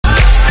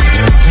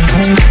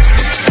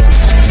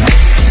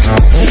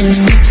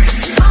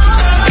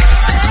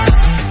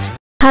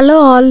Hello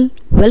all,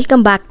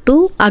 welcome back to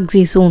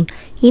AUXI'zone.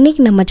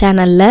 இன்னைக்கு நம்ம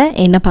சேனல்ல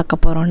என்ன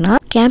பார்க்க போறோம்னா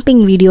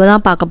கேம்பிங் வீடியோ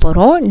தான் பார்க்க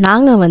போறோம்.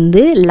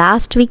 நாங்க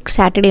லாஸ்ட் வீக்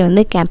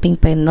சாட்டர்டே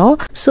கேம்பிங் போயிருந்தோம்.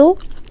 சோ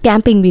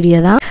கேம்பிங் வீடியோ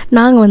தான்.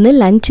 நாங்க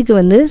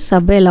லஞ்சுக்கு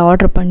சப்வேல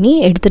ஆர்டர் பண்ணி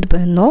எடுத்துட்டு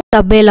போயிருந்தோம்.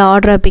 சப்வேல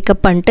ஆர்டரை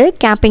பிக்கப் பண்ணிட்டு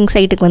கேம்பிங்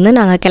சைட்டுக்கு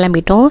நாங்க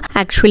கிளம்பிட்டோம்.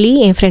 ஆக்சுவலி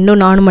என் ஃப்ரெண்டும்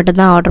நானும் மட்டும்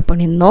தான் ஆர்டர்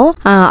பண்ணியிருந்தோம்.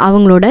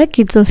 அவங்களோட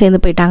கிட்ஸும் சேர்ந்து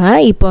போயிட்டாங்க.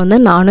 இப்போ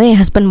நானும் என்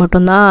ஹஸ்பண்ட்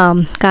மட்டும்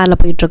தான் கார்ல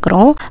போயிட்டு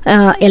இருக்கிறோம்.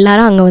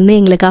 எல்லாரும் அங்க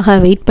எங்களுக்காக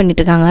வெயிட்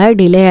பண்ணிட்டு இருக்காங்க.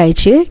 டிலே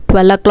ஆயிடுச்சு.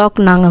 12 o'clock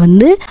நாங்க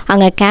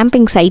அங்க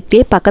கேம்பிங்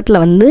சைட்லயே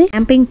பக்கத்துல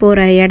கேம்பிங்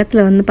போற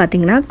இடத்துல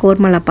பாத்தீங்கன்னா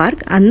கோர்மலா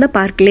பார்க், அந்த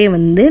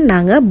பார்க்லயே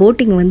நாங்க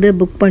போட்டிங்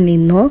புக்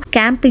பண்ணியிருந்தோம்.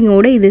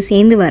 கேம்பிங்கோட இது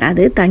சேர்ந்து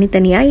வராது,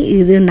 தனித்தனியா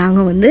இது நாங்க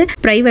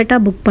பிரைவேட்டா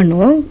புக்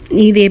பண்ணுவோம்.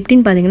 இது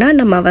எப்படின்னு பாத்தீங்கன்னா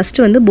நம்ம ஃபர்ஸ்ட்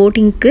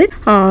போட்டிங்க்கு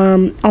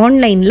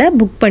ஆன்லைன்ல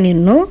புக்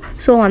பண்ணிடணும்.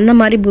 ஸோ அந்த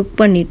மாதிரி புக்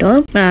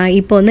பண்ணிட்டோம்.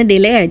 இப்போ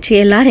டிலே ஆயிடுச்சு.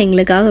 எல்லாரும்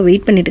எங்களுக்காக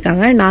வெயிட் பண்ணிட்டு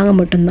இருக்காங்க. நாங்க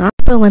மட்டும்தான்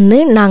இப்போ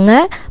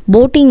நாங்கள்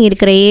போட்டிங்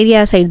இருக்கிற ஏரியா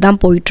சைடு தான்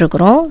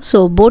போயிட்டுருக்குறோம். ஸோ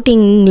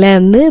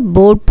போட்டிங்கில்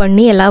போட்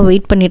பண்ணி எல்லாம்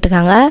வெயிட் பண்ணிட்டு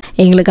இருக்காங்க.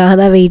 எங்களுக்காக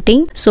தான்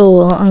வெயிட்டிங். ஸோ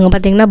அங்கே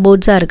பார்த்தீங்கன்னா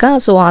போட்ஸாக இருக்கா.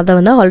 ஸோ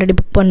அதை ஆல்ரெடி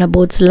புக் பண்ண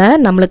போட்ஸில்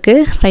நம்மளுக்கு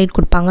ரைட்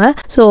கொடுப்பாங்க.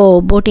 ஸோ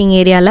போட்டிங்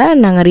ஏரியாவில்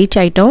நாங்கள் ரீச்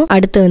ஆகிட்டோம்.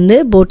 அடுத்து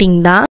போட்டிங்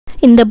தான்.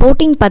 இந்த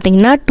போட்டிங்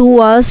பார்த்தீங்கன்னா 2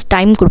 hours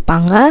டைம்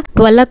கொடுப்பாங்க.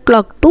 12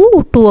 o'clock to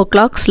 2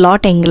 o'clock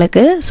ஸ்லாட்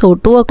எங்களுக்கு. ஸோ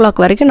 2 o'clock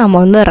வரைக்கும்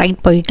நம்ம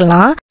ரைட்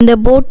போய்க்கலாம். இந்த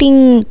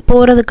போட்டிங்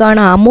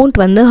போகிறதுக்கான அமௌண்ட்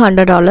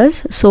 $100.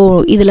 ஸோ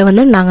இதில்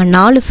நாங்கள்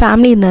 4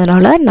 ஃபேமிலி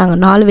இருந்ததுனால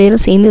நாங்கள் 4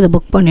 பேரும் சேர்ந்து இதை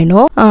புக்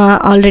பண்ணினோம்.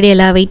 ஆல்ரெடி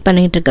எல்லாம் வெயிட்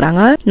பண்ணிட்டு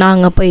இருக்கிறாங்க.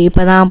 நாங்கள் போய்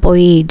இப்போ தான்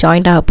போய்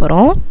ஜாயிண்ட் ஆக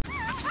போகிறோம்.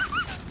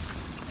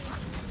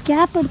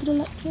 கேப்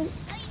எடுத்துடல.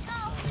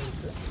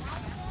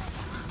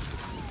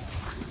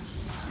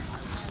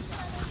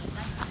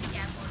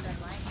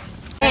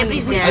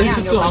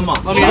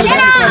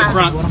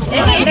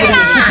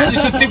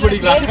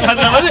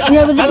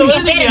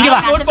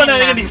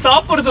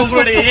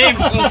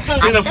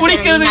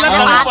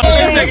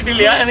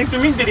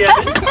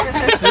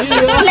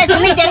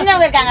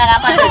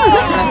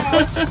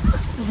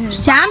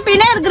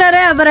 சாம்பியனே இருக்கிறாரு.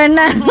 அப்புறம்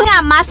என்ன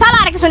மசாலா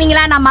அரைக்க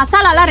சொன்னீங்களா? நான்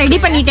மசாலா எல்லாம் ரெடி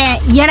பண்ணிட்டேன்.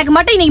 எனக்கு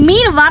மட்டும் இன்னைக்கு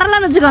மீன்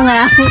வரலன்னு வச்சுக்கோங்க.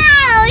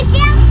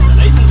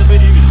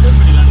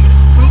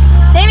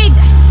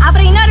 டேவிட்,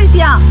 அப்புறம் இன்னொரு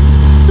விஷயம்,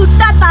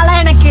 சுட்டா தலை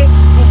எனக்கு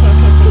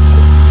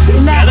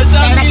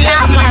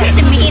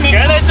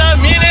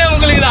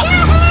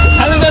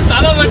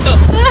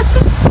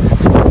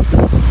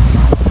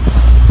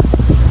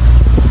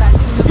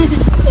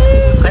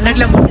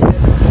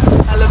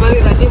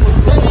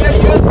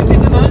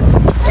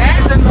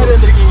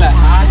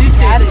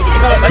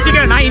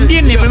நான்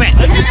இந்தியன் எப்பவுமே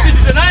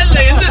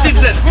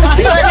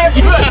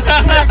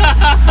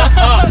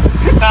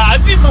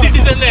அஜித்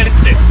சிட்டிசன்ல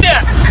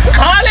எடுத்துட்டேன்.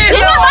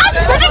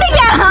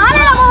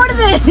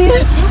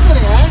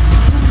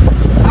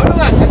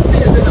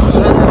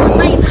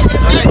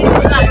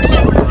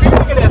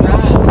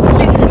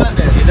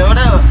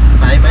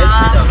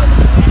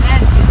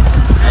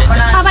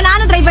 அப்ப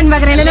நானும் ட்ரை பண்ணி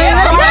பாக்குறேன்.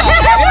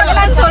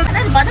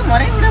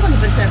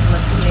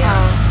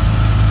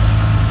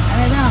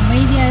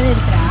 அமைதியாவே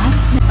இருக்கிறான்.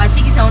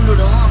 பசிக்கு சவுண்ட்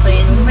விடும்.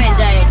 அப்புறம் ரொம்ப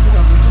என்ஜாய் ஆயிடுச்சு.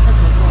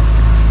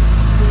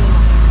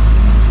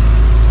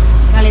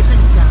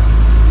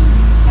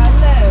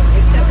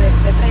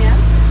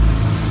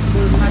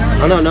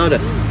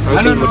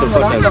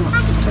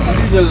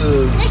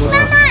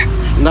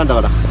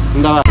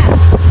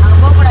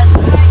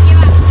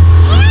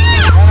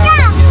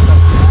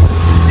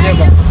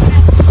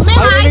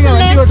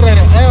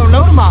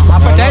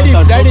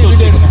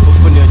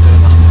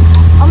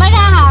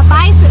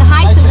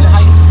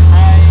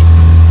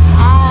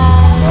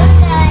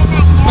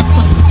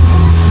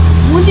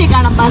 மூஞ்சி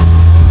காணோம் பாஸ்.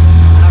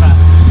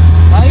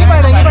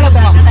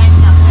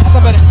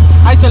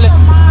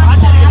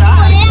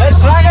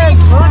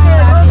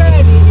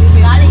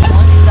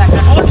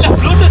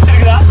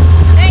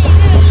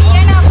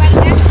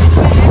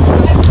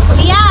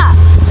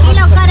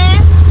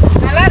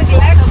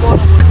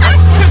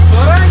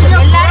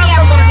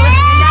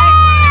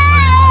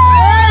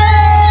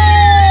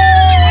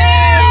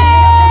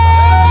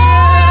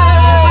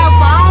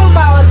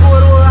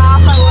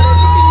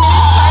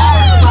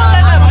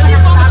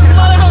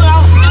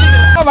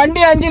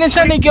 வண்டி 5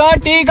 நிமிஷம் நிக்கும்.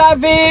 டீ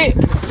காபி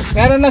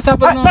வேற என்ன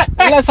சாப்பிடணும்?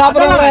 எல்லாம்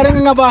சாப்பிடுறவங்க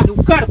இறங்குங்கப்பா.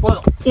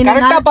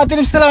 கரெக்டா 10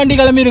 நிமிஷத்துல வண்டி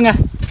கிளம்பிடுங்க.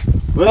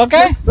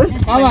 ஓகே?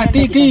 ஆமா.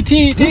 Tea tea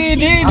tea tea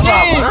tea tea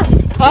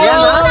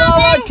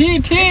tea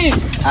tea.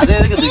 அது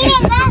எதுக்கு தூக்கிட்டு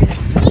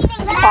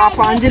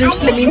பாப்பா 5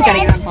 நிமிஷத்துல மீன்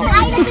கிடைக்கும்.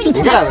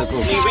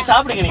 நீங்க போய்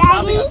சாப்பிடுங்க. நீங்க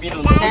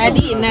சாப்பிடுங்க.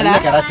 டாடி என்னடா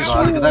கராசிரோ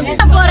அதுக்கு தான் நீ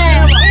போறேன்.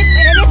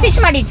 இது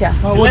ஃபிஷ் மாட்டிச்சா?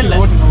 ஓட்டு.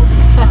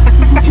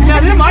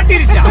 இது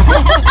மாட்டிருச்சா?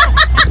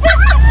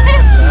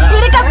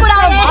 இருக்க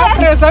கூடாது.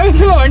 ஆத்திர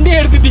சமயத்துல வண்டி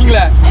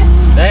எடுத்துட்டீங்களா?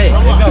 டேய்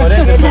எங்க ஒரே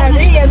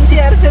அது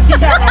எம்ஜிஆர்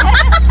செத்துட்டாங்க.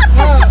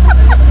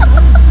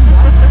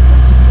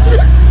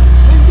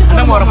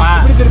 அங்க போறோமா?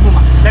 இப்படி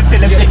திருப்புமா. லெஃப்ட்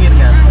இங்க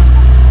இருக்க.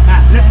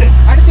 லெஃப்ட்.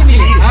 அடுத்து நீ.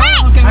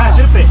 ஓகே.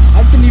 திருப்பு.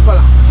 அடுத்து நீ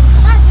போலாம்.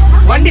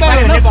 வண்டி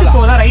பாரு, லெஃப்ட்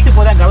போதா ரைட்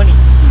போதா கவனி.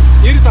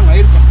 இருங்க.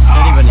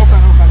 ஸ்டடி பண்ணி.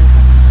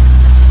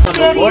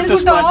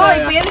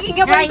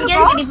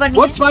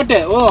 Boat spot.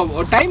 ஓ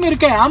டைம்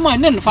இருக்கு. ஆமா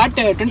என்ன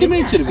 20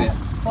 மினிட்ஸ் இருக்கு.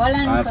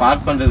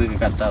 பார்க் பண்றதுக்கு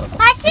கரெக்டா இருக்கும்.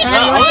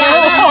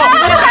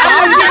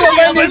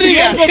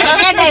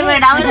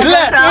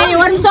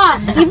 ஒரு நிமிஷம்,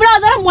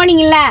 இவ்வளவு தூரம்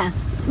போனீங்கல்ல,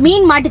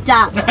 மீன் மாட்டுச்சா?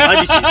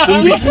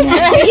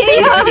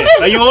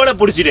 கையோட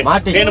புடிச்சிட்டு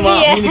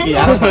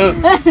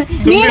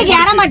மீனுக்கு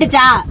யாரா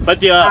மாட்டுச்சா?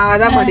 பத்தியா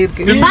அதான் மாட்டி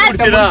இருக்கு.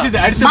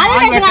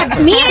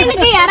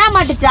 மீனுக்கு யாரா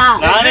மாட்டுச்சா?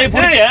 நானே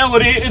புடிச்சேன்.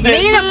 ஒரு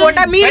மீனை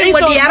போட்டா மீன்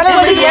போட்டு யாரா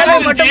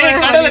மட்டும்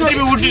கடலை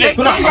திருப்பி விட்டுட்டேன்.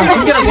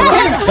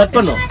 கட்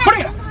பண்ணு.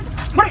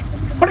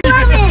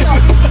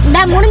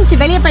 முடிஞ்சு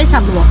வெளியே போய்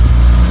சாப்பிடுவோம்.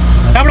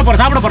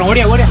 சாப்பிட போறோம்.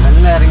 ஓடியா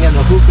நல்லா இறங்கி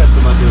அந்த ஹூக்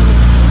எடுத்து மாட்டி விடு.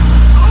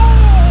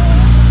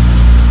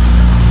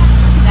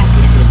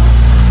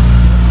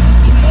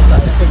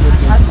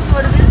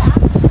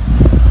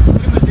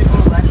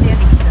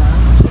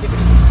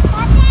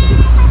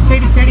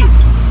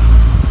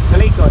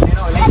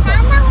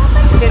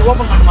 சரி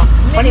ஓபன் பண்ணுமா?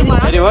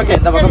 சரி ஓகே,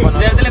 இந்த பக்கம்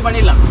பண்ணு. இடத்துல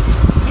பண்ணிடலாம்.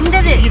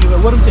 இந்தது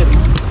ஒரு நிமிஷம்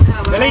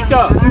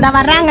இந்த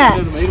வர்றாங்க.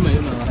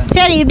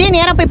 சரி இப்படியே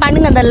நேரா போய்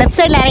பண்ணுங்க. அந்த லெஃப்ட்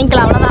சைடுல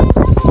இறங்கிக்கலாம். அவ்வளவுதான்.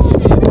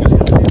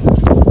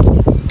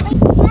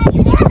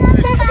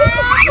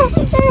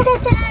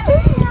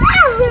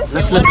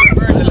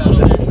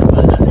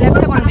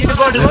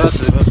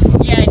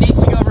 Yeah, it needs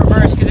to go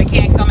reverse because it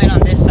can't come in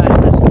on this side. It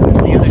has to go to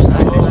the other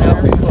side. There's no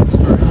hooks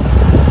for it.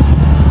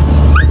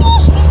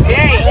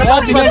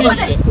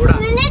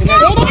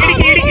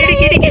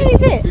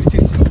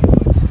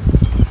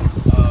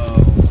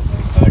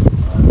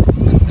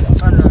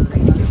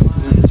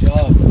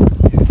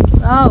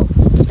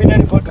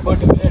 பின்னாடி போட்டு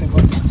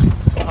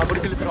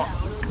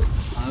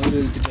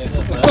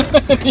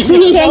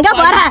நீங்க எங்க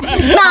போற?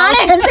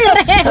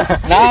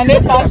 நானே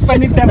பார்க்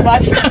பண்ணிட்டேன்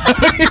பாஸ்.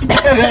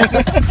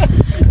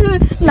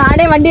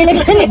 நானே வண்டியில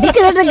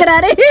நிக்கிட்டு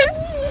இருக்கிறாரு.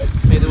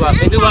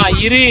 மெதுவா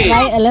இரு.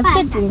 லெஃப்ட்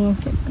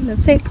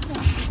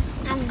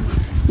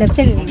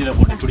சைடு முந்தில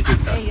போட்டு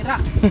பிடிச்சிட்டா.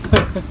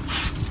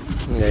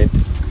 ரைட்.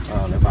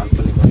 பார்க்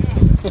பண்ணி பாருங்க.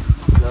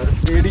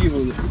 தேடிக்கு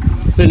போகுது.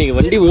 இல்ல நீங்க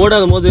வண்டி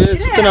ஓடாத போது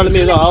சுத்தனாலுமே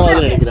ஏதோ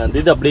ஆவாதுன்னு நினைக்கிறேன். அந்த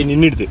இது அப்படியே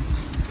நின்னுடுது.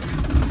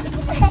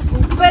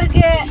 உப்பு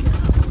இருக்கு.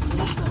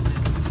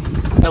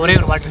 ஒரே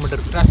ஒரு வாட்டர் மட்டும்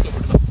இருக்கு. கிளாஸ்ல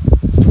மட்டும்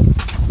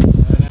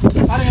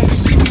பாருங்க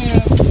ஃபிஷிங்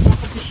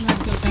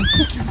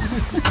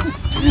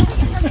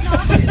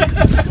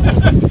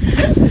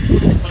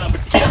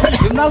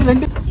இருந்தாலும்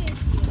ரெண்டு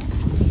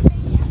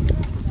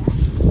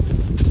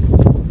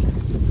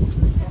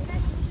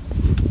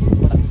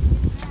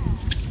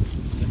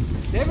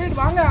டேவிட்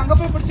வாங்க அங்க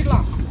போய்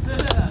பிடிச்சிக்கலாம்.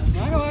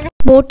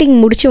 போட்டிங்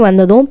முடிச்சு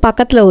வந்ததும்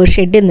பக்கத்தில் ஒரு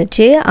ஷெட்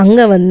இருந்துச்சு.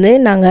 அங்கே வந்து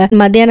நாங்கள்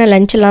மத்தியானம்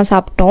லஞ்செல்லாம்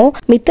சாப்பிட்டோம்.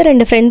 மித்த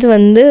 2 ஃப்ரெண்ட்ஸ்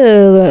வந்து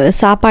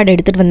சாப்பாடு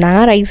எடுத்துகிட்டு வந்தாங்க.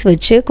 ரைஸ்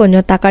வச்சு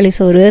கொஞ்சம் தக்காளி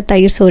சோறு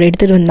தயிர் சோறு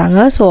எடுத்துகிட்டு வந்தாங்க.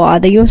 ஸோ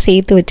அதையும்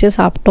சேர்த்து வச்சு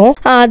சாப்பிட்டோம்.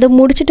 அதை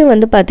முடிச்சுட்டு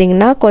வந்து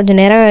பார்த்திங்கன்னா கொஞ்சம்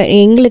நேரம்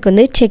எங்களுக்கு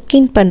வந்து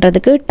செக்இன்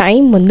பண்ணுறதுக்கு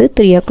டைம் வந்து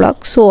 3 o'clock.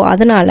 ஸோ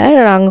அதனால்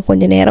நாங்கள்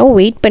கொஞ்சம் நேரம்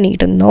வெயிட்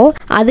பண்ணிக்கிட்டு இருந்தோம்.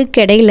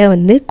 அதுக்கிடையில்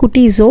வந்து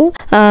குட்டீஸும்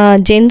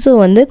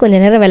ஜென்ஸும் வந்து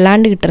கொஞ்சம் நேரம்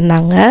விளாண்டுக்கிட்டு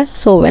இருந்தாங்க.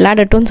 ஸோ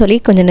விளாடட்டும்னு சொல்லி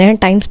கொஞ்சம்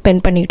நேரம் டைம்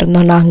ஸ்பெண்ட் பண்ணிகிட்டு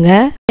இருந்தோம். நாங்கள்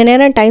கொஞ்ச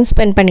நேரம் டைம்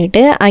ஸ்பெண்ட்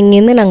பண்ணிவிட்டு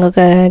அங்கேருந்து நாங்கள்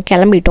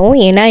கிளம்பிட்டோம்.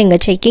 ஏன்னா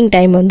எங்கள் செக்கிங்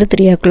டைம் வந்து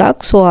 3 o'clock.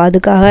 ஸோ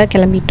அதுக்காக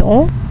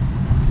கிளம்பிட்டோம்.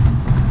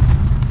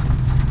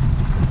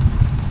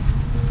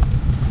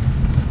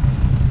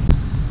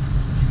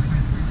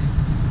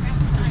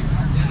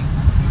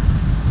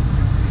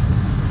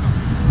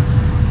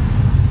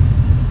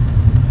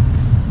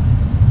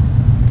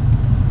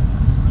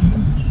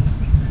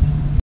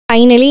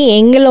 ஃபைனலி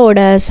எங்களோட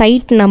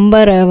சைட்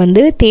நம்பரை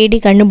வந்து தேடி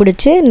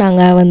கண்டுபிடிச்சி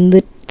நாங்கள் வந்து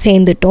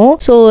சேர்ந்துட்டோம்.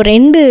 ஸோ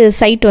 2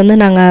 சைட் வந்து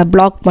நாங்கள்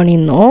பிளாக்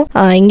பண்ணியிருந்தோம்.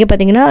 இங்கே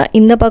பார்த்தீங்கன்னா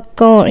இந்த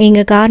பக்கம்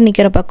எங்கள் கார்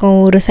நிற்கிற பக்கம்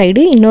ஒரு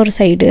சைடு, இன்னொரு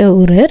சைடு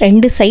ஒரு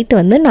 2 சைட்டு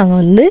வந்து நாங்கள்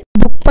வந்து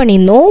புக்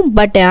பண்ணியிருந்தோம்.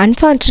 பட்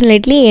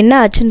அன்ஃபார்ச்சுனேட்லி என்ன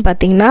ஆச்சுன்னு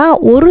பார்த்தீங்கன்னா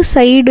ஒரு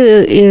சைடு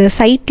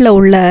சைட்டில்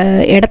உள்ள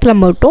இடத்துல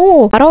மட்டும்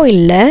மரம்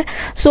இல்லை.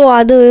 ஸோ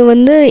அது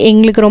வந்து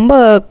எங்களுக்கு ரொம்ப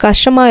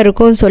கஷ்டமாக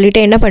இருக்கும்னு சொல்லிட்டு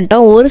என்ன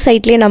பண்ணிட்டோம், ஒரு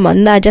சைட்லேயே நம்ம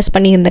வந்து அட்ஜஸ்ட்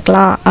பண்ணி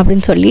இருந்துக்கலாம்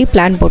அப்படின்னு சொல்லி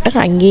பிளான் போட்டு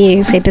அங்கேயே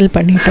செட்டில்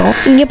பண்ணிட்டோம்.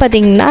 இங்கே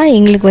பார்த்தீங்கன்னா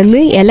எங்களுக்கு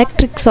வந்து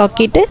எலக்ட்ரிக்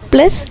சாக்கெட்டு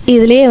ப்ளஸ்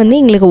இதுலேயே வந்து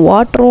எங்களுக்கு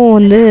வாட்டரும்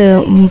வந்து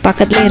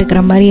பக்கத்துலேயே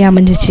இருக்கிற மாதிரி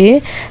அமைஞ்சிச்சு.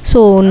 ஸோ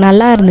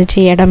நல்லா இருந்துச்சு,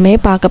 இடமே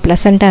பார்க்க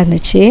ப்ளசண்ட்டாக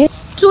இருந்துச்சு.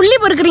 சொல்லி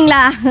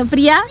பொறுக்குறீங்களா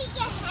பிரியா?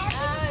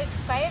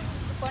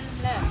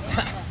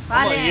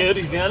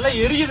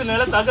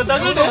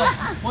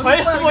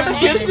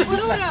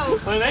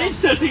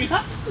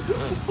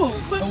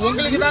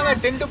 உங்களுக்கு தாங்க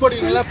டென்ட்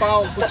போடுவீங்களா?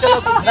 பாவம் குச்சல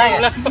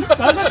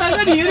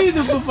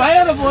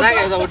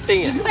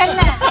ஒட்டிங்க.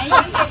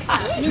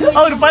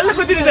 அவர் பல்ல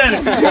குத்திட்டாரு.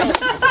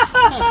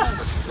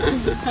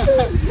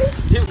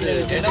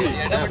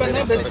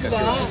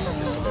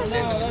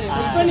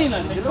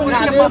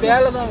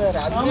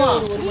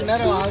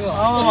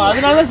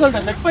 அதனால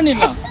சொல்றேன், செட்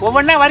பண்ணிடலாம்.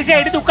 ஒவ்வொன்னா வரிசையா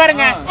எடுத்து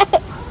உட்காருங்க.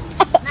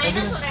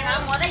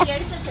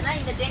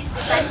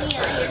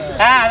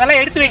 அதெல்லாம்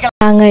எடுத்து வைக்கலாம்.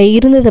 நாங்கள்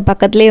இருந்தது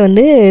பக்கத்துலேயே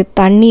வந்து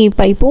தண்ணி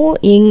பைப்பும்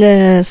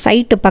எங்கள்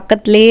சைட்டு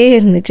பக்கத்துலேயே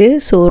இருந்துச்சு.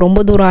 ஸோ ரொம்ப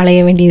தூரம்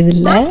அலைய வேண்டியது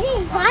இல்லை.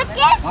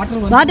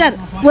 வாட்டர்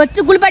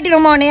வச்சு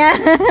குளிப்பாட்டிடுமா உனைய?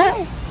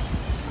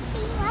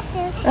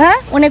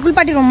 உன்னை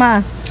குளிப்பாட்டிடுவோமா?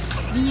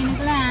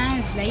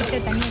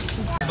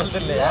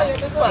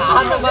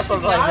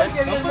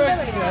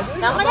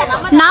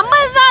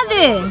 நம்மதான்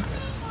அது.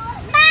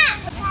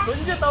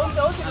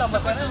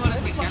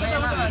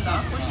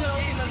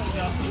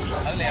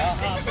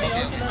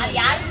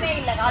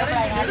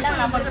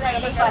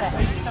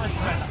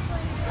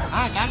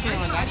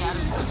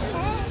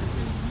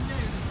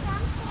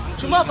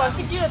 சும்மா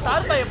ஃபர்ஸ்ட் கீழே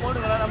தார்பாயை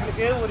போடுங்க,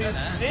 நமக்கு ஒரு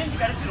ரேஞ்ச்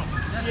கிடைச்சிரும்.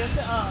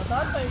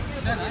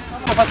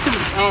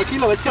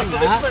 கீழே வச்சிருங்க.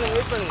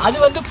 அது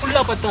வந்து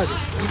ஃபுல்லா பத்தாது.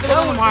 இதுல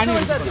நம்ம ஆணி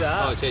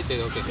அடிக்கணும். சரி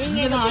ஓகே.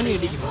 நீங்க ஆணி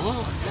அடிக்கணும்.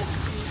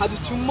 அது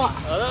சும்மா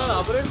அதான்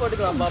அப்புறம்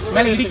போட்டுக்கலாம்.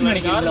 மேல இடிக்கணும்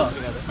நினைக்கிறீங்களா?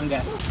 அங்க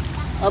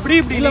அப்படி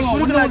இப்படி இல்ல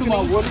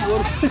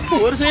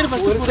ஒரு சைடு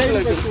ஃபர்ஸ்ட் ஒரு சைடு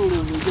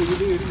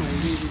இது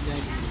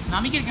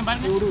நமிக்க இருக்கேன்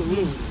பாருங்க.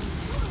 விடு.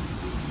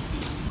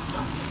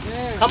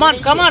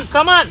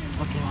 Come on.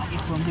 ஓகே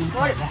இப்போ வந்து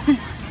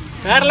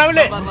வேற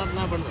லெவல்.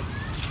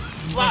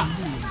 வா.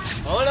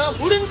 அவ்வளோ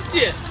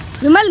முடிஞ்சிச்சு.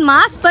 விமல்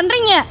மாஸ்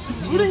பண்றீங்க.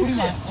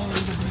 முடிஞ்சிச்சு.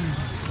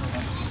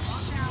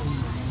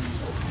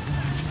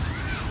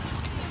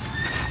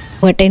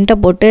 டென்ட்டை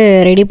போட்டு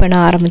ரெடி பண்ண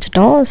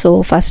ஆரம்பிச்சிட்டோம். ஸோ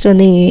ஃபஸ்ட்டு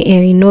வந்து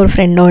இன்னொரு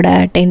ஃப்ரெண்டோட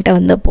டென்ட்டை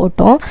வந்து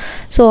போட்டோம்.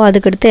 ஸோ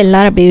அதுக்கடுத்து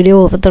எல்லோரும் அப்படியே வீடியோ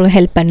ஒவ்வொருத்தரும்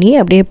ஹெல்ப் பண்ணி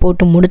அப்படியே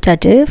போட்டு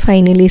முடிச்சாச்சு.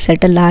 ஃபைனலி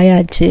செட்டில்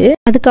ஆயாச்சு.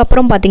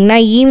 அதுக்கப்புறம் பார்த்திங்கன்னா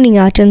ஈவினிங்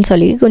ஆச்சுன்னு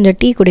சொல்லி கொஞ்சம்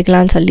டீ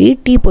குடிக்கலான்னு சொல்லி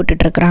டீ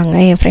போட்டுட்ருக்குறாங்க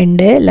என்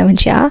ஃப்ரெண்டு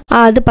லவன்ஷா.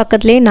 அது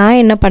பக்கத்துலேயே நான்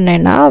என்ன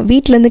பண்ணேன்னா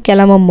வீட்டிலேருந்து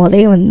கிளம்பும்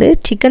போதே வந்து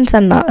சிக்கன்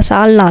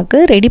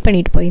சால்னாக்கு ரெடி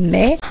பண்ணிட்டு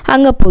போயிருந்தேன்.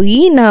 அங்கே போய்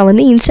நான்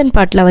வந்து இன்ஸ்டன்ட்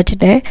பாட்டில்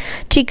வச்சுட்டேன்.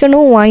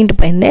 சிக்கனும் வாங்கிட்டு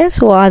போயிருந்தேன்.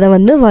 ஸோ அதை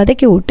வந்து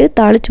வதக்கி விட்டு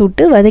தாளிச்சு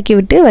வதக்கி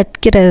விட்டு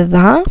வைக்கிறது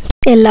தான்.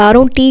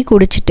 எல்லாரும் டீ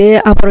குடிச்சிட்டு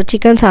அப்புறம்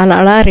சிக்கன்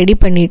சாலாலாம் ரெடி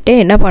பண்ணிவிட்டு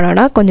என்ன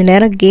பண்ணோன்னா கொஞ்சம்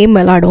நேரம் கேம்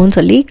விளாடுவோம்னு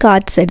சொல்லி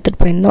கார்ட்ஸ்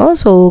எடுத்துகிட்டு போயிருந்தோம்.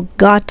 ஸோ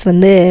கார்ட்ஸ்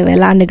வந்து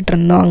விளாண்டுக்கிட்டு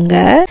இருந்தோம்.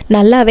 அங்கே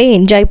நல்லாவே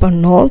என்ஜாய்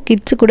பண்ணோம்.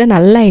 கிட்ஸு கூட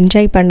நல்லா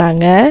என்ஜாய்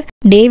பண்ணாங்க.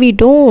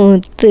 டேவிட்டும்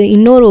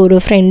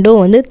இன்னொரு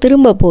ஃப்ரெண்டும் வந்து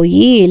திரும்ப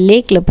போய்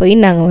லேக்கில் போய்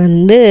நாங்கள்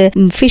வந்து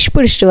ஃபிஷ்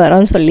பிடிச்சிட்டு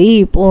வரோம்னு சொல்லி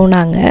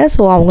போனாங்க.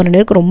 ஸோ அவங்க 2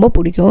 பேருக்கு ரொம்ப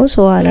பிடிக்கும்.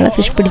 ஸோ அதனால்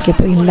ஃபிஷ் பிடிக்க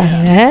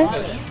போயிருந்தாங்க.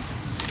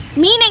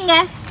 மீன் எங்க?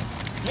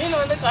 மீன்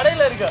வந்து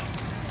கடையில் இருக்கு.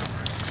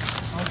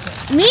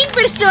 மீன்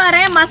பிடிச்சிட்டு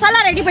வரேன், மசாலா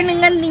ரெடி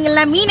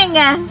பண்ணுங்கன்னீங்கல்ல, மீன்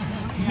எங்க?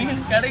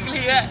 மீன்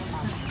கிடைக்கலையே.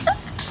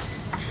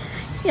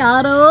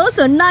 யாரோ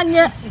சொன்னாங்க.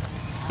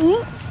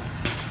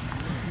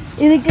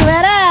 இதுக்கு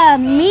வேற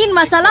மீன்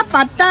மசாலா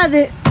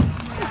பத்தாது.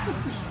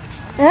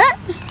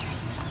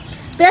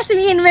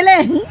 பேசுவீங்க இனிமேலே.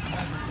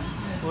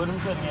 ஒரு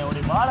நிமிஷம் இருங்க,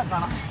 ஒரு வாழை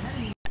காணோம்.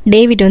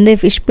 டேவிட் வந்து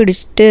ஃபிஷ்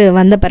பிடிச்சிட்டு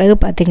வந்த பிறகு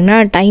பார்த்திங்கன்னா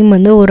டைம்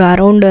வந்து ஒரு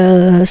அரௌண்டு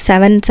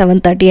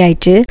 7:30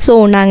 ஆயிடுச்சு. ஸோ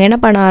நாங்கள் என்ன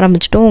பண்ண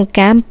ஆரம்பிச்சிட்டோம்,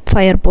 கேம்ப்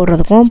ஃபயர்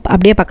போடுறதுக்கும்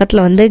அப்படியே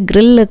பக்கத்தில் வந்து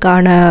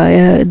கிரில்லுக்கான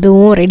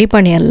இதுவும் ரெடி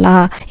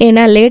பண்ணிடலாம்.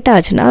 ஏன்னா லேட்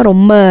ஆச்சுன்னா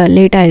ரொம்ப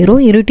லேட்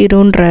ஆயிரும்,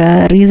 இருட்டிரும்ன்ற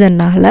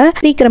ரீசன்னால்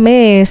சீக்கிரமே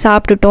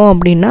சாப்பிட்டுட்டோம்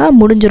அப்படின்னா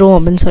முடிஞ்சிரும்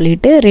அப்படின்னு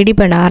சொல்லிட்டு ரெடி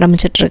பண்ண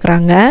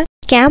ஆரம்பிச்சிட்ருக்குறாங்க.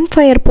 கேம்ப்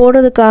ஃபயர்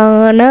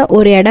போடுறதுக்கான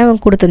ஒரு இடம்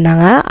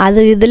கொடுத்துருந்தாங்க. அது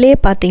இதிலே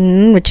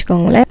பார்த்தீங்கன்னு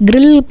வச்சுக்கோங்களேன்,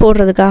 கிரில்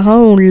போடுறதுக்காக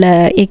உள்ள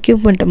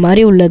எக்யூப்மெண்ட்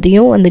மாதிரி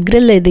உள்ளதையும் அந்த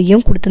கிரில்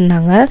இதையும்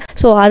கொடுத்துருந்தாங்க.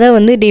 ஸோ அதை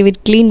வந்து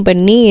டேவிட் க்ளீன்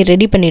பண்ணி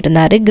ரெடி பண்ணிட்டு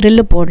இருந்தாரு,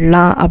 கிரில்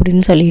போடலாம்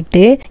அப்படின்னு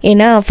சொல்லிட்டு.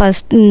 ஏன்னா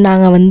ஃபர்ஸ்ட்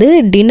நாங்கள் வந்து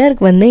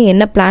டின்னருக்கு வந்து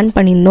என்ன பிளான்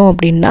பண்ணியிருந்தோம்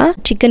அப்படின்னா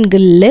சிக்கன்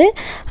கிரில்லு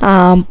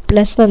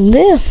ப்ளஸ்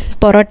வந்து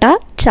பரோட்டா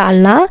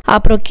சால்னா,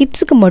 அப்புறம்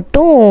கிட்ஸுக்கு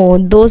மட்டும்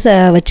தோசை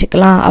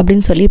வச்சுக்கலாம்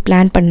அப்படின்னு சொல்லி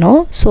பிளான் பண்ணோம்.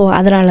 ஸோ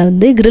அதனால்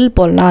வந்து கிரில்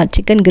போடலாம்,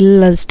 சிக்கன்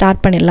கிரில்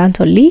ஸ்டார்ட் பண்ணிடலான்னு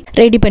சொல்லி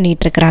ரெடி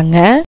பண்ணிட்டு இருக்கிறாங்க.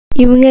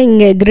 இவங்க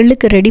இங்கே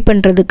கிரில்லுக்கு ரெடி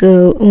பண்ணுறதுக்கு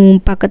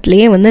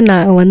பக்கத்துலேயே வந்து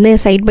நான் வந்து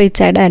சைட் பை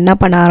சைடாக என்ன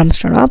பண்ண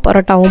ஆரம்பிச்சிட்டோம்னா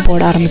பரோட்டாவும்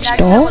போட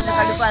ஆரம்பிச்சிட்டோம்.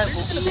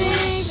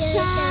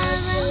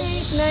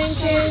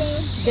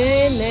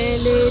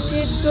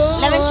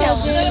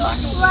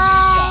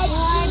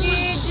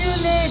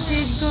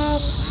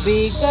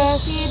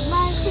 Because it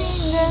my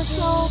fingers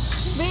so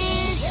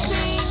big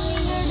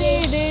finger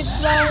did it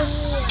right.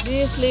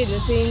 This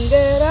little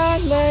finger on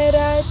my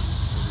right.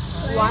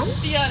 1,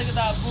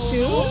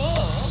 2,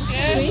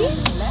 3,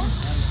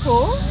 4,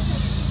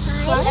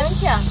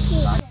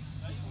 5.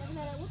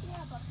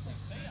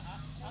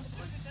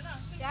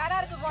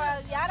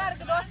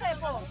 யாராருக்கு தோசை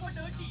இப்போ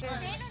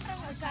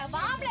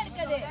மாம்பழம்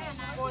இருக்குது.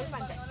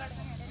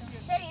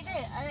 சரி இது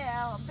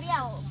பிரியா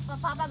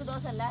பாப்பாக்கு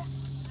தோசை இல்ல,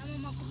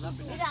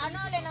 இது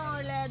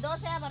அண்ணாவில்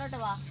தோசையா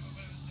பரோட்டவா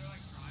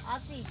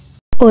ஆச்சி.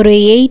 ஒரு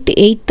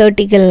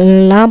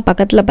 8:30க்கெல்லாம்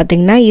பக்கத்தில்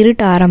பார்த்திங்கன்னா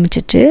இருட்ட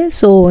ஆரம்பிச்சிச்சு.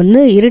 ஸோ வந்து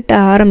இருட்ட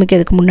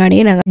ஆரம்பிக்கிறதுக்கு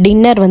முன்னாடியே நாங்கள்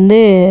டின்னர் வந்து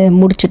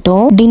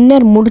முடிச்சிட்டோம்.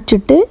 டின்னர்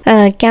முடிச்சுட்டு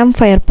கேம்ப்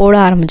ஃபயர் போட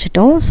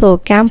ஆரம்பிச்சிட்டோம். ஸோ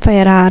கேம்ப்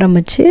ஃபயர்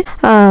ஆரம்பித்து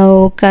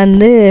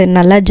உட்காந்து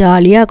நல்லா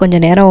ஜாலியாக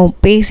கொஞ்சம் நேரம்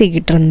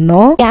பேசிக்கிட்டு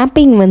இருந்தோம்.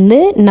 கேம்பிங் வந்து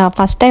நான்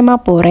ஃபஸ்ட்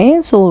டைமாக போகிறேன்.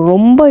 ஸோ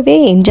ரொம்பவே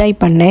என்ஜாய்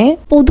பண்ணேன்.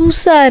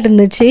 புதுசாக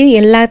இருந்துச்சு,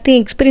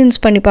 எல்லாத்தையும்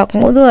எக்ஸ்பீரியன்ஸ் பண்ணி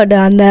பார்க்கும்போது அது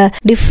அந்த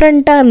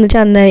டிஃப்ரெண்ட்டாக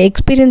இருந்துச்சு. அந்த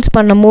எக்ஸ்பீரியன்ஸ்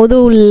பண்ணும் போது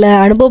உள்ள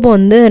அனுபவம்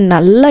வந்து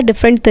நல்லா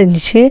டிஃப்ரெண்ட்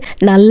தெரிஞ்சிச்சு.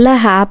 நல்லா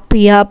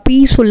ஹாப்பியாக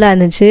பீஸ்ஃபுல்லாக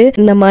இருந்துச்சு.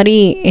 இந்த மாதிரி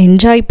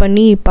என்ஜாய்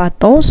பண்ணி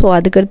பார்த்தோம். ஸோ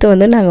அதுக்கடுத்து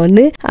வந்து நாங்கள்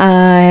வந்து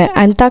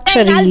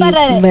அந்தாக்ஷரி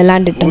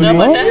விளையாண்டுட்டு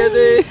இருந்தோம்.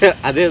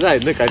 அதேதான்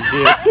இந்த கட்சி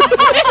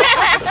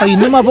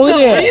இன்னுமா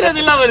போகுது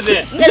உயிரதெல்லாம் வருது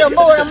இங்க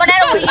ரொம்ப ரொம்ப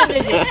நேரம் உருகிட்டு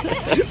இருக்கு.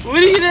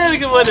 உருகினே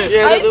இருக்கு போது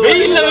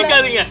வெயில்ல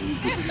வைக்காதீங்க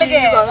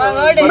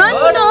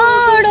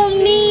மண்ணோடும்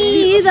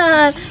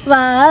நீதான்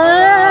வா.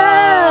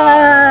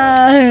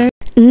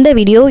 இந்த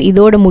வீடியோ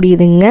இதோட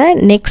முடியுதுங்க.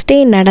 நெக்ஸ்ட் டே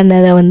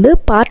நடந்ததை வந்து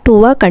பார்ட்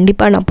 2-ஆ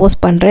கண்டிப்பாக நான்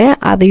போஸ்ட் பண்ணுறேன்,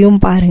 அதையும்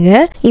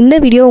பாருங்கள். இந்த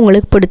வீடியோ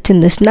உங்களுக்கு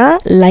பிடிச்சிருந்துச்சுன்னா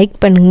லைக்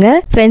பண்ணுங்கள்,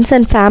 ஃப்ரெண்ட்ஸ்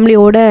அண்ட்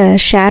ஃபேமிலியோட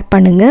ஷேர்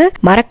பண்ணுங்கள்,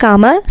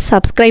 மறக்காமல்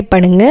சப்ஸ்கிரைப்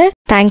பண்ணுங்கள்.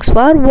 தேங்க்ஸ்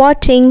ஃபார்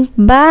வாட்சிங்.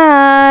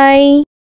 பாய்.